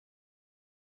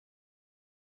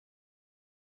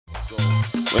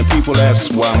when people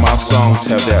ask why my songs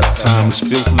have that timeless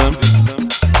feel to them,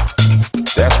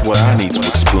 that's what I need to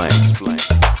explain.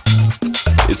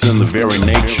 It's in the very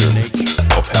nature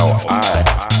of how I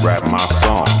rap my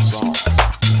songs.